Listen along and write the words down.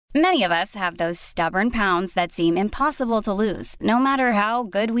Many of us have those stubborn pounds that seem impossible to lose, no matter how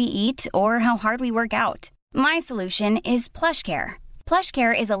good we eat or how hard we work out. My solution is PlushCare.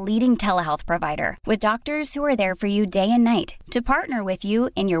 PlushCare is a leading telehealth provider with doctors who are there for you day and night to partner with you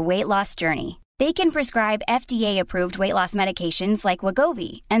in your weight loss journey. They can prescribe FDA-approved weight loss medications like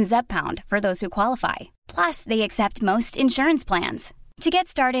Wegovy and Zepbound for those who qualify. Plus, they accept most insurance plans. To get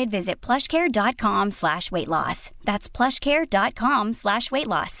started, visit plushcare.com/weightloss. That's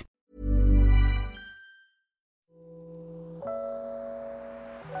plushcare.com/weightloss.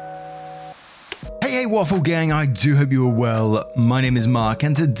 Hey, Waffle Gang, I do hope you are well. My name is Mark,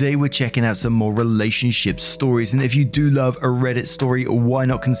 and today we're checking out some more relationship stories. And if you do love a Reddit story, why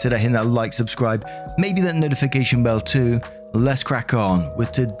not consider hitting that like, subscribe, maybe that notification bell too. Let's crack on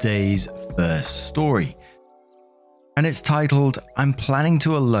with today's first story. And it's titled, I'm planning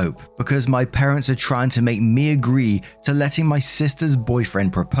to elope because my parents are trying to make me agree to letting my sister's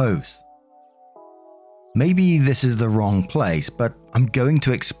boyfriend propose. Maybe this is the wrong place, but I'm going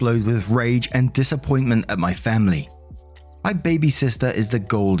to explode with rage and disappointment at my family. My baby sister is the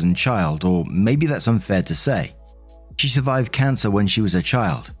golden child, or maybe that's unfair to say. She survived cancer when she was a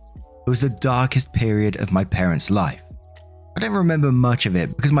child. It was the darkest period of my parents' life. I don't remember much of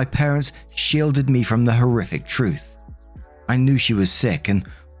it because my parents shielded me from the horrific truth. I knew she was sick, and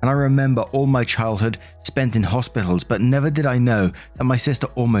I remember all my childhood spent in hospitals, but never did I know that my sister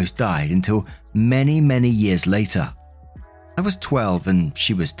almost died until many, many years later. I was 12 and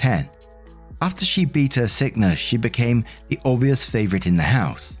she was 10. After she beat her sickness, she became the obvious favorite in the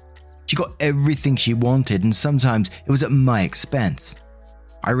house. She got everything she wanted, and sometimes it was at my expense.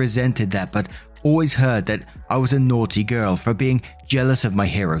 I resented that, but always heard that I was a naughty girl for being jealous of my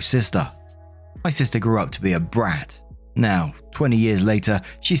hero sister. My sister grew up to be a brat. Now, 20 years later,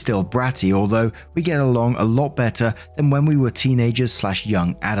 she's still bratty, although we get along a lot better than when we were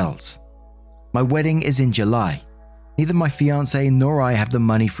teenagers/young adults. My wedding is in July. Neither my fiance nor I have the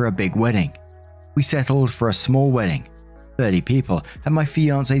money for a big wedding. We settled for a small wedding, 30 people, at my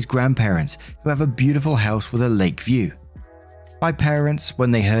fiance's grandparents, who have a beautiful house with a lake view. My parents,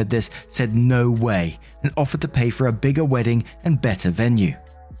 when they heard this, said no way and offered to pay for a bigger wedding and better venue.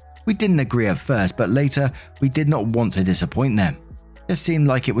 We didn't agree at first, but later we did not want to disappoint them. It seemed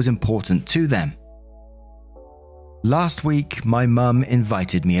like it was important to them. Last week, my mum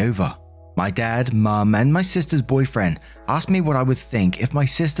invited me over. My dad, mum, and my sister's boyfriend asked me what I would think if my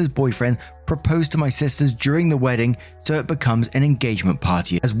sister's boyfriend proposed to my sisters during the wedding, so it becomes an engagement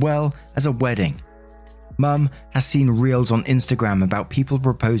party as well as a wedding. Mum has seen reels on Instagram about people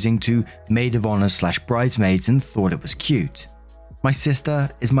proposing to maid of honor/bridesmaids and thought it was cute. My sister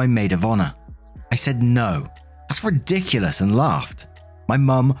is my maid of honor. I said no, that's ridiculous, and laughed. My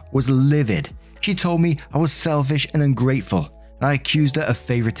mum was livid. She told me I was selfish and ungrateful, and I accused her of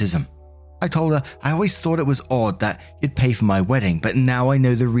favoritism. I told her I always thought it was odd that you'd pay for my wedding, but now I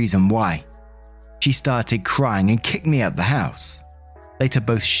know the reason why. She started crying and kicked me out the house. Later,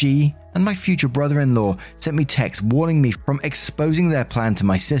 both she and my future brother-in-law sent me texts warning me from exposing their plan to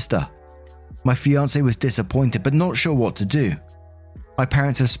my sister. My fiance was disappointed but not sure what to do. My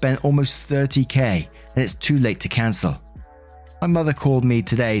parents have spent almost $30,000 and it's too late to cancel. My mother called me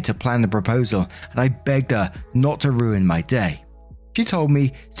today to plan the proposal, and I begged her not to ruin my day. She told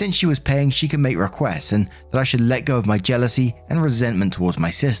me since she was paying she could make requests and that I should let go of my jealousy and resentment towards my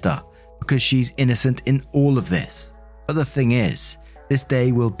sister because she's innocent in all of this. But the thing is, this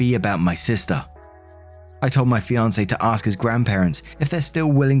day will be about my sister. I told my fiance to ask his grandparents if they're still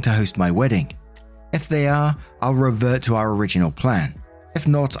willing to host my wedding. If they are, I'll revert to our original plan. If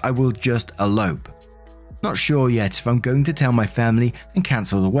not, I will just elope. Not sure yet if I'm going to tell my family and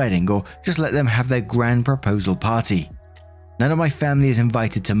cancel the wedding or just let them have their grand proposal party. None of my family is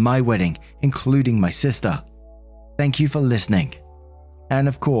invited to my wedding, including my sister. Thank you for listening. And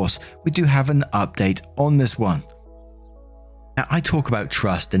of course, we do have an update on this one. Now, I talk about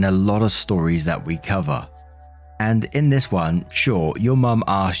trust in a lot of stories that we cover. And in this one, sure, your mum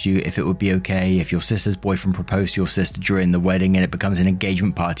asked you if it would be okay if your sister's boyfriend proposed to your sister during the wedding and it becomes an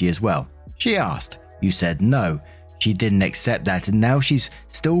engagement party as well. She asked. You said no. She didn't accept that, and now she's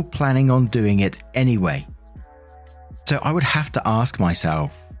still planning on doing it anyway. So I would have to ask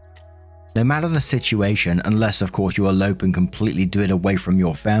myself, no matter the situation, unless of course you elope and completely do it away from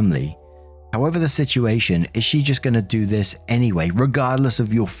your family, however the situation, is she just going to do this anyway, regardless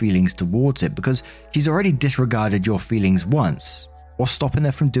of your feelings towards it? Because she's already disregarded your feelings once. What's stopping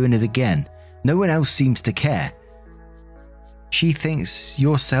her from doing it again? No one else seems to care. She thinks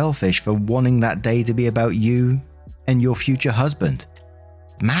you're selfish for wanting that day to be about you and your future husband.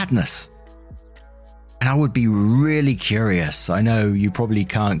 Madness. And I would be really curious. I know you probably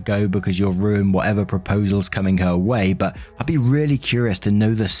can't go because you'll ruin whatever proposal's coming her way, but I'd be really curious to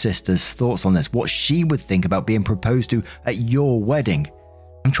know the sister's thoughts on this, what she would think about being proposed to at your wedding.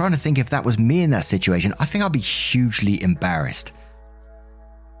 I'm trying to think if that was me in that situation. I think I'd be hugely embarrassed.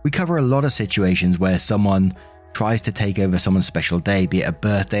 We cover a lot of situations where someone tries to take over someone's special day, be it a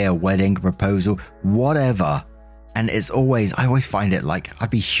birthday, a wedding, a proposal, whatever. And I always find it like I'd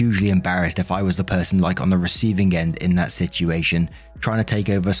be hugely embarrassed if I was the person like on the receiving end in that situation, trying to take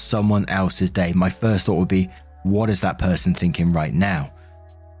over someone else's day. My first thought would be, what is that person thinking right now?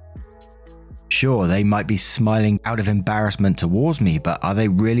 Sure, they might be smiling out of embarrassment towards me, but are they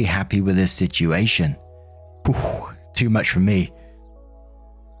really happy with this situation? Whew, too much for me.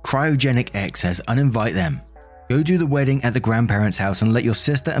 Cryogenic X says, uninvite them. Go do the wedding at the grandparents' house and let your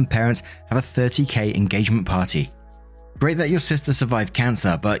sister and parents have a $30,000 engagement party. Great that your sister survived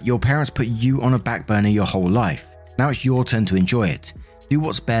cancer, but your parents put you on a back burner your whole life. Now it's your turn to enjoy it. Do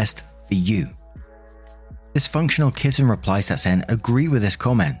what's best for you. Dysfunctional Kitten replies that saying, agree with this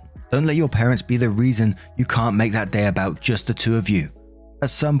comment. Don't let your parents be the reason you can't make that day about just the two of you. At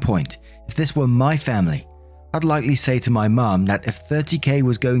some point, if this were my family, I'd likely say to my mum that if $30,000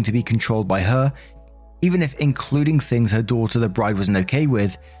 was going to be controlled by her, even if including things her daughter the bride wasn't okay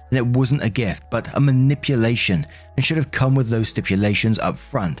with, then it wasn't a gift but a manipulation and should have come with those stipulations up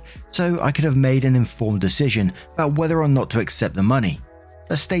front, so I could have made an informed decision about whether or not to accept the money.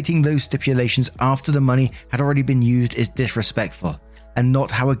 But stating those stipulations after the money had already been used is disrespectful and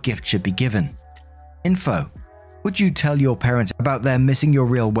not how a gift should be given. Info: would you tell your parents about their missing your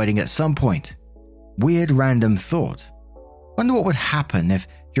real wedding at some point? Weird random thought. Wonder what would happen if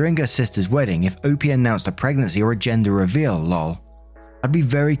during her sister's wedding if OP announced a pregnancy or a gender reveal, lol. I'd be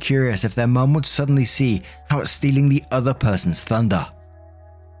very curious if their mum would suddenly see how it's stealing the other person's thunder.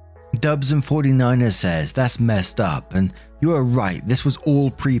 Dubs and 49ers says, that's messed up, and you are right, this was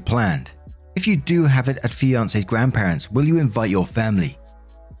all pre-planned. If you do have it at fiancé's grandparents, will you invite your family?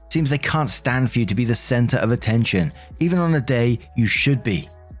 Seems they can't stand for you to be the center of attention, even on a day you should be.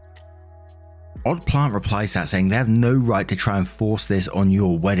 Odd Plant replies that saying they have no right to try and force this on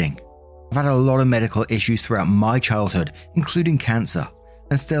your wedding. I've had a lot of medical issues throughout my childhood, including cancer,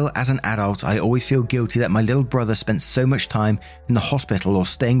 and still as an adult I always feel guilty that my little brother spent so much time in the hospital or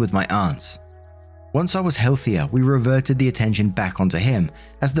staying with my aunts. Once I was healthier, we reverted the attention back onto him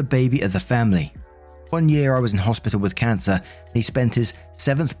as the baby of the family. One year I was in hospital with cancer and he spent his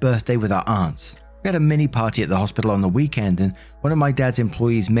 7th birthday with our aunts. We had a mini party at the hospital on the weekend and one of my dad's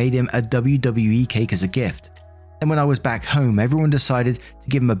employees made him a WWE cake as a gift. Then when I was back home, everyone decided to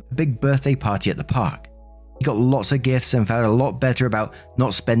give him a big birthday party at the park. He got lots of gifts and felt a lot better about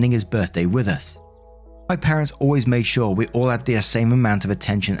not spending his birthday with us. My parents always made sure we all had the same amount of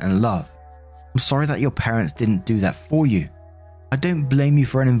attention and love. I'm sorry that your parents didn't do that for you. I don't blame you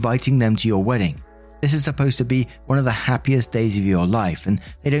for inviting them to your wedding. This is supposed to be one of the happiest days of your life, and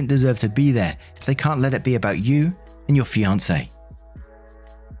they don't deserve to be there if they can't let it be about you and your fiancé.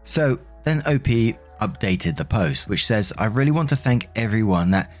 So then OP updated the post, which says, I really want to thank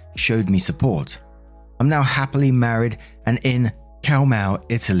everyone that showed me support. I'm now happily married and in Calmau,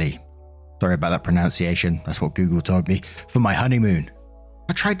 Italy. Sorry about that pronunciation, that's what Google told me, for my honeymoon.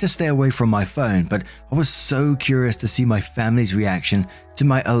 I tried to stay away from my phone, but I was so curious to see my family's reaction to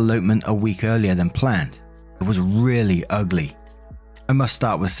my elopement a week earlier than planned. It was really ugly. I must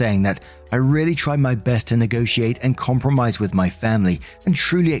start with saying that I really tried my best to negotiate and compromise with my family and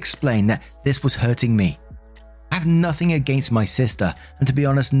truly explain that this was hurting me. I have nothing against my sister, and to be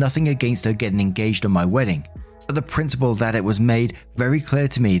honest, nothing against her getting engaged on my wedding. But the principle that it was made very clear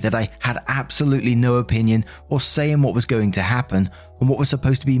to me that I had absolutely no opinion or say in what was going to happen on what was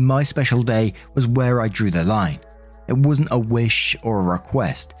supposed to be my special day was where I drew the line. It wasn't a wish or a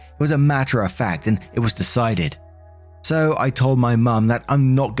request. It was a matter of fact and it was decided. So I told my mum that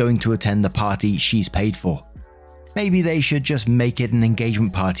I'm not going to attend the party she's paid for. Maybe they should just make it an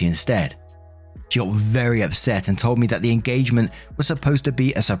engagement party instead. She got very upset and told me that the engagement was supposed to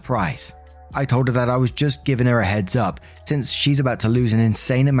be a surprise. I told her that I was just giving her a heads up since she's about to lose an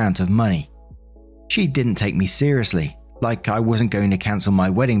insane amount of money. She didn't take me seriously, like I wasn't going to cancel my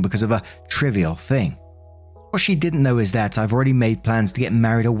wedding because of a trivial thing. What she didn't know is that I've already made plans to get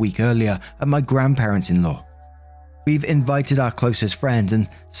married a week earlier at my grandparents-in-law. We've invited our closest friends and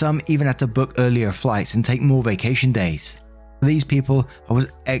some even had to book earlier flights and take more vacation days. For these people, I was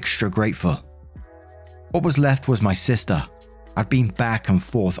extra grateful. What was left was my sister. I'd been back and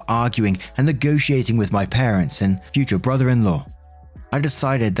forth arguing and negotiating with my parents and future brother-in-law. I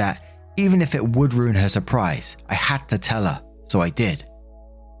decided that even if it would ruin her surprise, I had to tell her, so I did.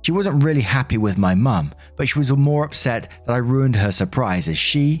 She wasn't really happy with my mum, but she was more upset that I ruined her surprise as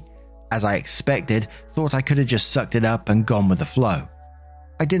she, as I expected, thought I could have just sucked it up and gone with the flow.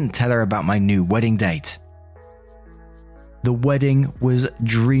 I didn't tell her about my new wedding date. The wedding was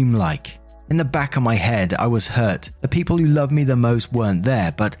dreamlike. In the back of my head, I was hurt. The people who loved me the most weren't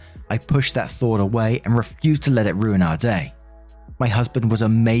there, but I pushed that thought away and refused to let it ruin our day. My husband was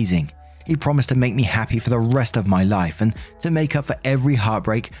amazing. He promised to make me happy for the rest of my life and to make up for every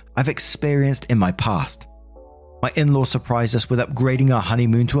heartbreak I've experienced in my past. My in-laws surprised us with upgrading our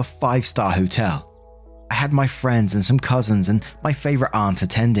honeymoon to a 5-star hotel. I had my friends and some cousins and my favorite aunt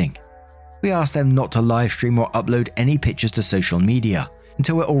attending. We asked them not to live stream or upload any pictures to social media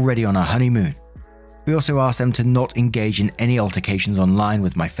until we're already on our honeymoon. We also asked them to not engage in any altercations online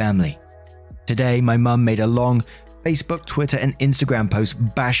with my family. Today, my mum made a long Facebook, Twitter, and Instagram post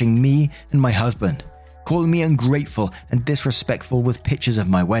bashing me and my husband, calling me ungrateful and disrespectful with pictures of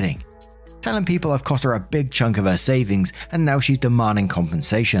my wedding, telling people I've cost her a big chunk of her savings and now she's demanding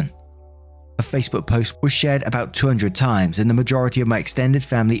compensation. A Facebook post was shared about 200 times and the majority of my extended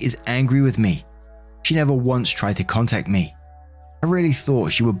family is angry with me. She never once tried to contact me. I really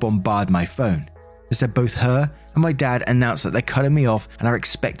thought she would bombard my phone. Instead, both her and my dad announced that they're cutting me off and are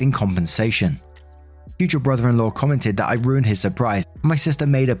expecting compensation. Future brother-in-law commented that I ruined his surprise, and my sister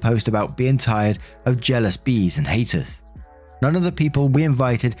made a post about being tired of jealous bees and haters. None of the people we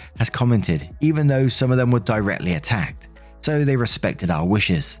invited has commented, even though some of them were directly attacked, so they respected our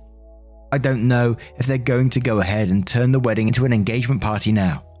wishes. I don't know if they're going to go ahead and turn the wedding into an engagement party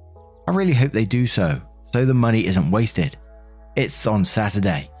now. I really hope they do so the money isn't wasted. It's on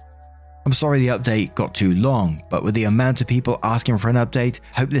Saturday. I'm sorry the update got too long, but with the amount of people asking for an update,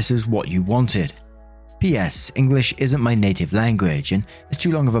 hope this is what you wanted. P.S. English isn't my native language and it's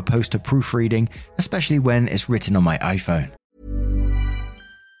too long of a post to proofreading, especially when it's written on my iPhone.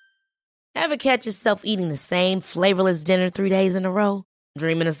 Ever catch yourself eating the same flavorless dinner 3 days in a row?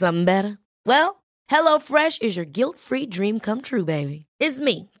 Dreaming of something better? Well, HelloFresh is your guilt-free dream come true, baby. It's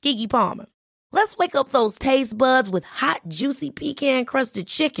me, Keke Palmer. Let's wake up those taste buds with hot, juicy pecan-crusted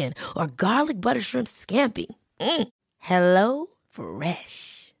chicken or garlic butter shrimp scampi. Hello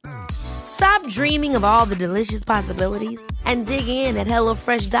Fresh. Stop dreaming of all the delicious possibilities and dig in at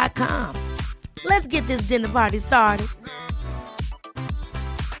HelloFresh.com. Let's get this dinner party started.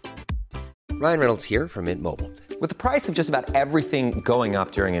 Ryan Reynolds here from Mint Mobile. With the price of just about everything going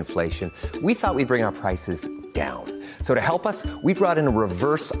up during inflation, we thought we'd bring our prices down. So to help us, we brought in a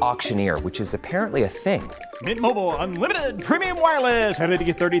reverse auctioneer, which is apparently a thing. Mint Mobile Unlimited Premium Wireless. How to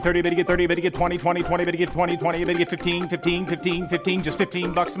get 30, 30, bit to get 30, bit to get 20, 20, 20, bit to get 20, 20, bit to get 15, 15, 15, 15, just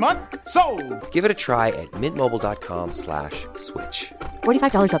 $15 a month? Sold! Give it a try at mintmobile.com/switch.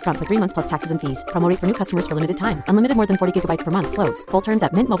 $45 up front for 3 months plus taxes and fees. Promo rate for new customers for limited time. Unlimited more than 40 gigabytes per month. Slows full terms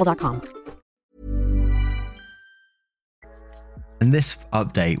at mintmobile.com. And this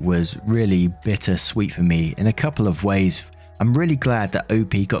update was really bittersweet for me in a couple of ways. I'm really glad that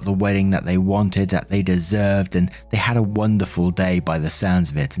OP got the wedding that they wanted, that they deserved, and they had a wonderful day by the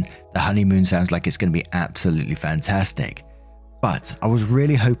sounds of it, and the honeymoon sounds like it's going to be absolutely fantastic. But I was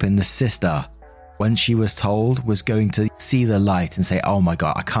really hoping the sister, when she was told, was going to see the light and say, oh my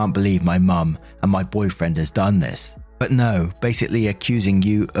god, I can't believe my mum and my boyfriend has done this. But no, basically accusing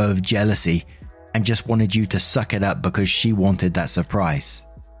you of jealousy and just wanted you to suck it up because she wanted that surprise.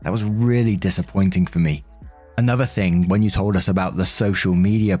 That was really disappointing for me. Another thing, when you told us about the social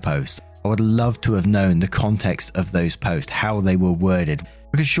media posts, I would love to have known the context of those posts, how they were worded.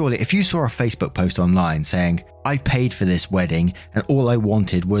 Because surely if you saw a Facebook post online saying, I've paid for this wedding and all I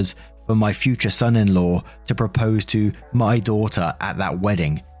wanted was for my future son-in-law to propose to my daughter at that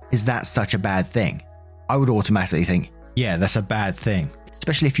wedding, is that such a bad thing? I would automatically think, yeah, that's a bad thing.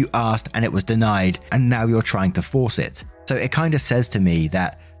 Especially if you asked and it was denied and now you're trying to force it. So it kind of says to me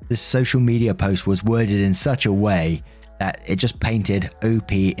that this social media post was worded in such a way that it just painted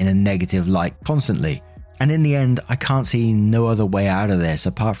OP in a negative light constantly. And in the end, I can't see no other way out of this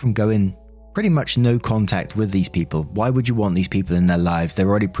apart from going pretty much no contact with these people. Why would you want these people in their lives? They're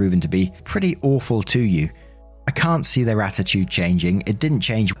already proven to be pretty awful to you. I can't see their attitude changing. It didn't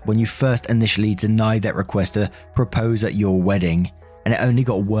change when you first initially denied that request to propose at your wedding. And it only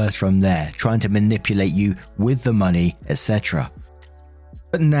got worse from there, trying to manipulate you with the money, etc.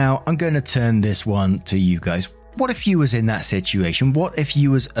 But now I'm going to turn this one to you guys. What if you was in that situation? What if you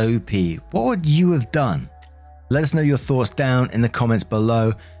was OP? What would you have done? Let us know your thoughts down in the comments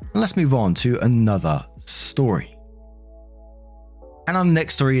below. And let's move on to another story. And our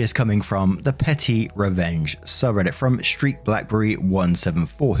next story is coming from the Petty Revenge subreddit from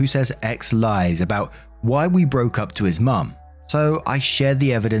StreetBlackberry174, who says X lies about why we broke up to his mum. so I shared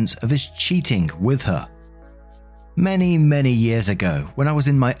the evidence of his cheating with her. Many years ago, when I was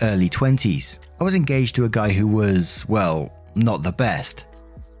in my early 20s, I was engaged to a guy who was, well, not the best.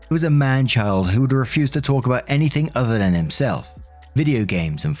 He was a man-child who would refuse to talk about anything other than himself, video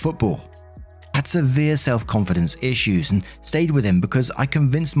games and football. I had severe self-confidence issues and stayed with him because I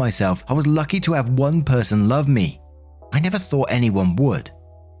convinced myself I was lucky to have one person love me. I never thought anyone would.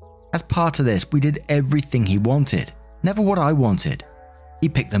 As part of this, we did everything he wanted, never what I wanted. He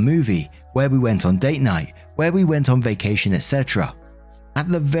picked the movie, where we went on date night, where we went on vacation, etc. At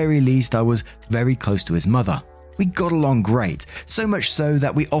the very least, I was very close to his mother. We got along great, so much so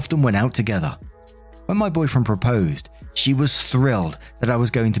that we often went out together. When my boyfriend proposed, she was thrilled that I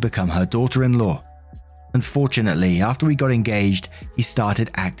was going to become her daughter-in-law. Unfortunately, after we got engaged, he started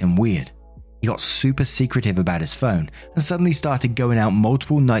acting weird. He got super secretive about his phone and suddenly started going out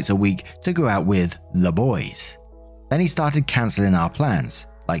multiple nights a week to go out with the boys. Then he started cancelling our plans,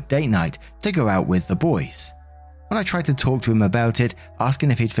 like date night, to go out with the boys. When I tried to talk to him about it,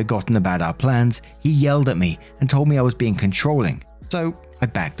 asking if he'd forgotten about our plans, he yelled at me and told me I was being controlling, so I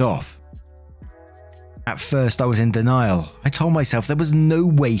backed off. At first I was in denial. I told myself there was no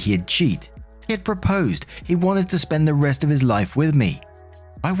way he'd cheat. He had proposed. He wanted to spend the rest of his life with me.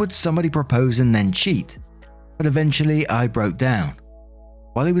 Why would somebody propose and then cheat? But eventually I broke down.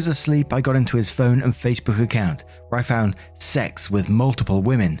 While he was asleep, I got into his phone and Facebook account, where I found sex with multiple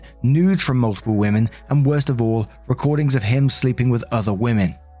women, nudes from multiple women, and worst of all, recordings of him sleeping with other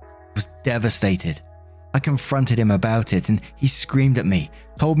women. I was devastated. I confronted him about it and he screamed at me,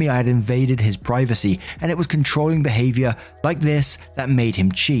 told me I had invaded his privacy and it was controlling behavior like this that made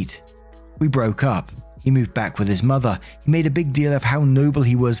him cheat. We broke up. He moved back with his mother. He made a big deal of how noble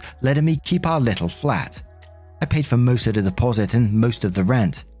he was letting me keep our little flat. I paid for most of the deposit and most of the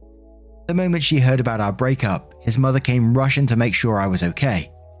rent. The moment she heard about our breakup, his mother came rushing to make sure I was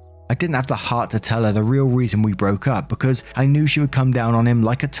okay. I didn't have the heart to tell her the real reason we broke up because I knew she would come down on him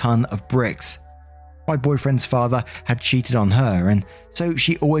like a ton of bricks. My boyfriend's father had cheated on her, and so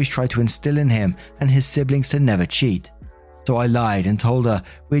she always tried to instill in him and his siblings to never cheat. So I lied and told her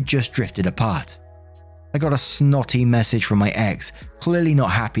we'd just drifted apart. I got a snotty message from my ex, clearly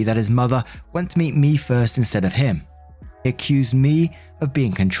not happy that his mother went to meet me first instead of him. He accused me of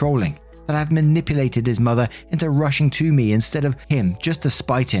being controlling, that I had manipulated his mother into rushing to me instead of him just to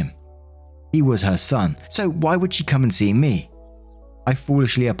spite him. He was her son, so why would she come and see me? I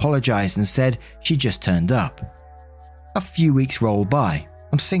foolishly apologized and said she just turned up. A few weeks roll by.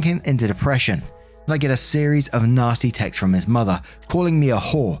 I'm sinking into depression, and I get a series of nasty texts from his mother, calling me a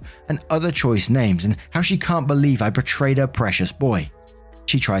whore and other choice names and how she can't believe I betrayed her precious boy.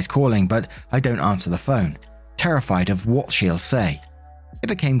 She tries calling, but I don't answer the phone, terrified of what she'll say. It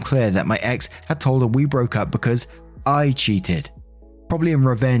became clear that my ex had told her we broke up because I cheated, probably in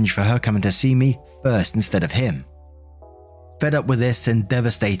revenge for her coming to see me first instead of him. Fed up with this and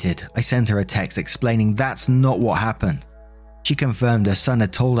devastated, I sent her a text explaining that's not what happened. She confirmed her son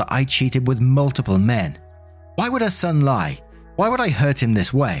had told her I cheated with multiple men. Why would her son lie? Why would I hurt him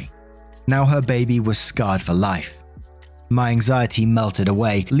this way? Now her baby was scarred for life. My anxiety melted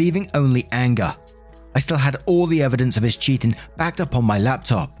away, leaving only anger. I still had all the evidence of his cheating backed up on my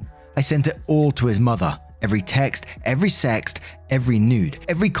laptop. I sent it all to his mother. Every text, every sext, every nude,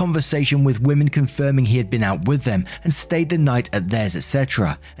 every conversation with women confirming he had been out with them and stayed the night at theirs,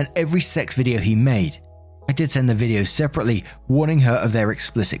 etc., and every sex video he made. I did send the videos separately, warning her of their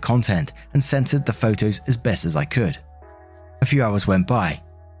explicit content, and censored the photos as best as I could. A few hours went by.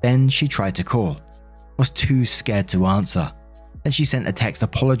 Then she tried to call. I was too scared to answer. Then she sent a text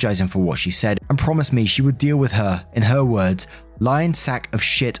apologizing for what she said and promised me she would deal with her, in her words, lying sack of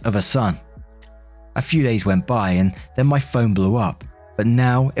shit of a son. A few days went by and then my phone blew up, but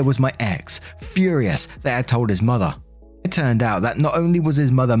now it was my ex, furious that I had told his mother. It turned out that not only was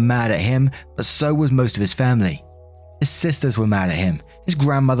his mother mad at him, but so was most of his family. His sisters were mad at him, his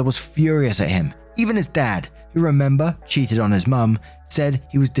grandmother was furious at him, even his dad, who remember cheated on his mum, said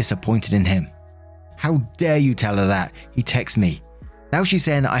he was disappointed in him. How dare you tell her that, he texts me. Now she's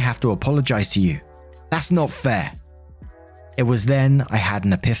saying I have to apologize to you. That's not fair. It was then I had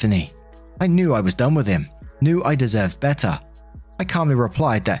an epiphany. I knew I was done with him, knew I deserved better. I calmly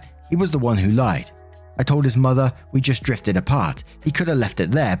replied that he was the one who lied. I told his mother we just drifted apart. He could have left it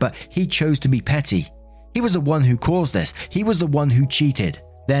there, but he chose to be petty. He was the one who caused this. He was the one who cheated.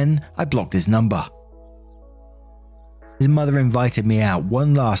 Then I blocked his number. His mother invited me out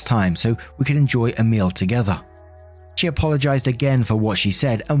one last time so we could enjoy a meal together. She apologized again for what she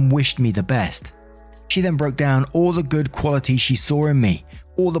said and wished me the best. She then broke down all the good qualities she saw in me,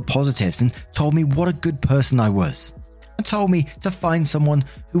 all the positives, and told me what a good person I was. and told me to find someone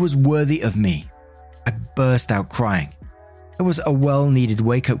who was worthy of me. I burst out crying. It was a well-needed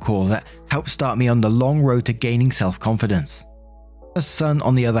wake-up call that helped start me on the long road to gaining self-confidence. Her son,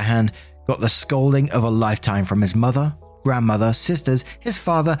 on the other hand, got the scolding of a lifetime from his mother, grandmother, sisters, his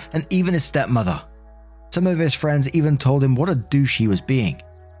father, and even his stepmother. Some of his friends even told him what a douche he was being.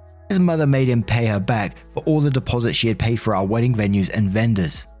 His mother made him pay her back for all the deposits she had paid for our wedding venues and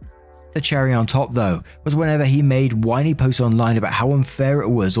vendors. The cherry on top, though, was whenever he made whiny posts online about how unfair it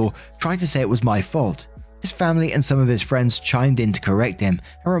was or tried to say it was my fault. His family and some of his friends chimed in to correct him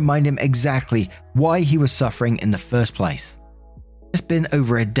and remind him exactly why he was suffering in the first place. It's been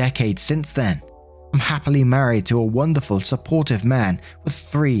over a decade since then. I'm happily married to a wonderful, supportive man with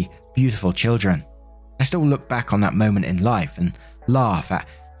 3 beautiful children. I still look back on that moment in life and laugh at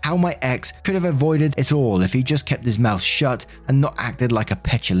how my ex could have avoided it all if he just kept his mouth shut and not acted like a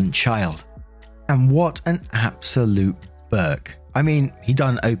petulant child. And what an absolute Burke. I mean, he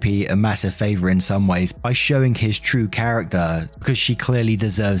done OP a massive favor in some ways by showing his true character, because she clearly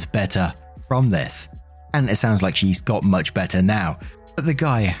deserves better from this. And it sounds like she's got much better now. But the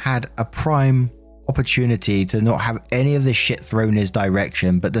guy had a prime opportunity to not have any of this shit thrown his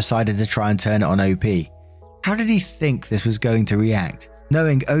direction, but decided to try and turn it on OP. How did he think this was going to react?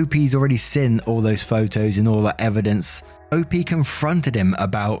 Knowing OP's already seen all those photos and all that evidence, OP confronted him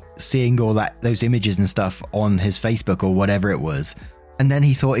about seeing all those images and stuff on his Facebook or whatever it was. And then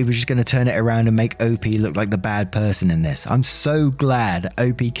he thought he was just going to turn it around and make OP look like the bad person in this. I'm so glad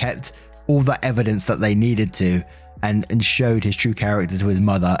OP kept all that evidence that they needed to and showed his true character to his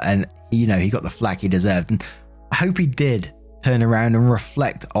mother, and he got the flack he deserved. And I hope he did turn around and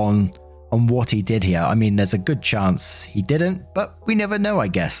reflect on what he did here. I mean, there's a good chance he didn't, but we never know, I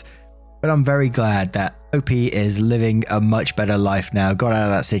guess. But I'm very glad that OP is living a much better life now, got out of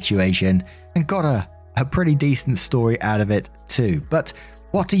that situation, and got a pretty decent story out of it too. But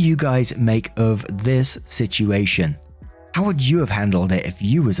what do you guys make of this situation? How would you have handled it if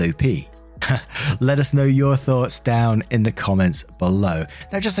you was OP? Let us know your thoughts down in the comments below.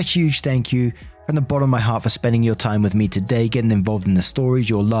 Now, just a huge thank you from the bottom of my heart for spending your time with me today, getting involved in the stories,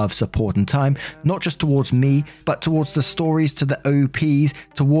 your love, support, and time, not just towards me, but towards the stories, to the OPs,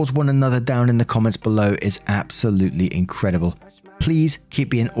 towards one another down in the comments below is absolutely incredible. Please keep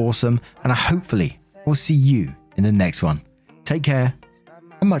being awesome, and hopefully we'll see you in the next one. Take care,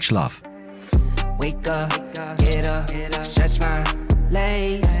 and much love. Wake up, get up, stretch my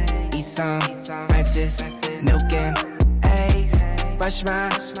legs, eat some breakfast, milk and eggs, brush my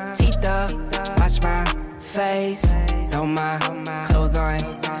teeth up, wash my face, throw my clothes on,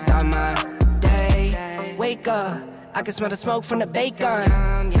 start my day. Wake up, I can smell the smoke from the bacon.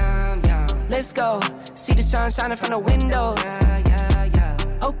 Let's go, see the sun shining from the windows.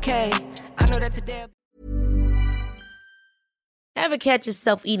 Okay, I know that today. Ever catch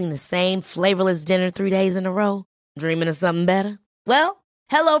yourself eating the same flavorless dinner 3 days in a row? Dreaming of something better? Well,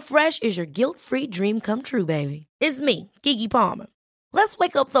 HelloFresh is your guilt-free dream come true, baby. It's me, Keke Palmer. Let's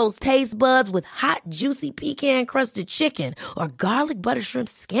wake up those taste buds with hot, juicy pecan-crusted chicken or garlic butter shrimp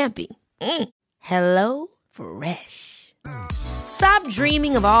scampi. Hello Fresh. Stop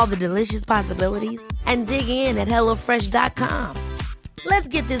dreaming of all the delicious possibilities and dig in at HelloFresh.com. Let's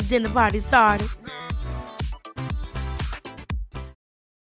get this dinner party started.